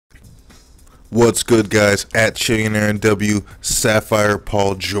What's good, guys? At Chillionaire and W, Sapphire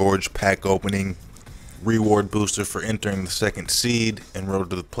Paul George pack opening, reward booster for entering the second seed and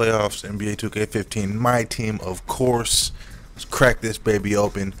road to the playoffs. NBA 2K15, my team, of course. Let's crack this baby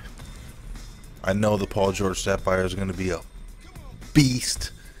open. I know the Paul George Sapphire is going to be a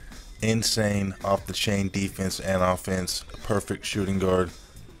beast. Insane off the chain defense and offense. A perfect shooting guard.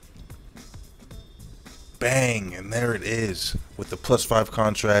 Bang, and there it is with the +5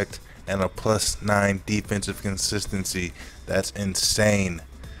 contract and a +9 defensive consistency. That's insane.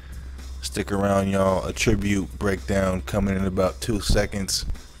 Stick around, y'all. A tribute breakdown coming in about 2 seconds.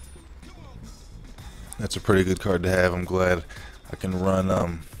 That's a pretty good card to have. I'm glad I can run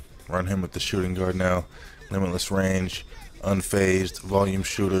him with the shooting guard now. Limitless range, unfazed, volume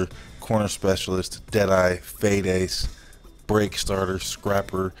shooter, corner specialist, deadeye, fade ace, break starter,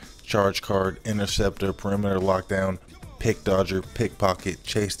 scrapper, charge card, interceptor, perimeter lockdown, pick dodger, pickpocket,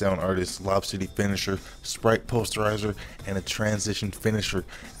 chase down artist, lob city finisher, sprite posterizer, and a transition finisher,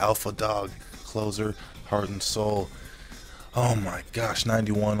 alpha dog, closer, heart and soul. Oh my gosh,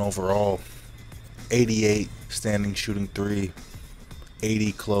 91 overall, 88 standing shooting 3,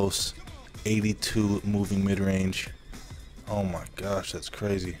 80 close, 82 moving mid-range. Oh my gosh, that's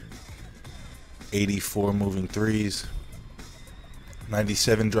crazy. 84 moving threes,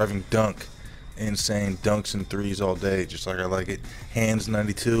 97 driving dunk. Insane dunks and threes all day, just like I like it. Hands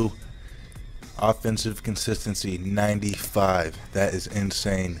 92. Offensive consistency 95. That is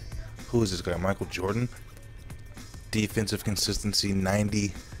insane. Who is this guy? Michael Jordan? Defensive consistency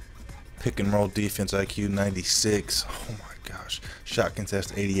 90. Pick and roll defense IQ 96. Oh my gosh. Shot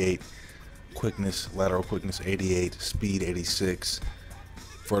contest 88. Quickness, lateral quickness 88. Speed 86.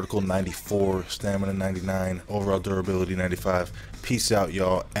 Vertical 94, stamina 99, overall durability 95. Peace out,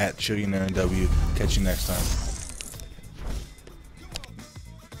 y'all. At Chillionaire and W. Catch you next time.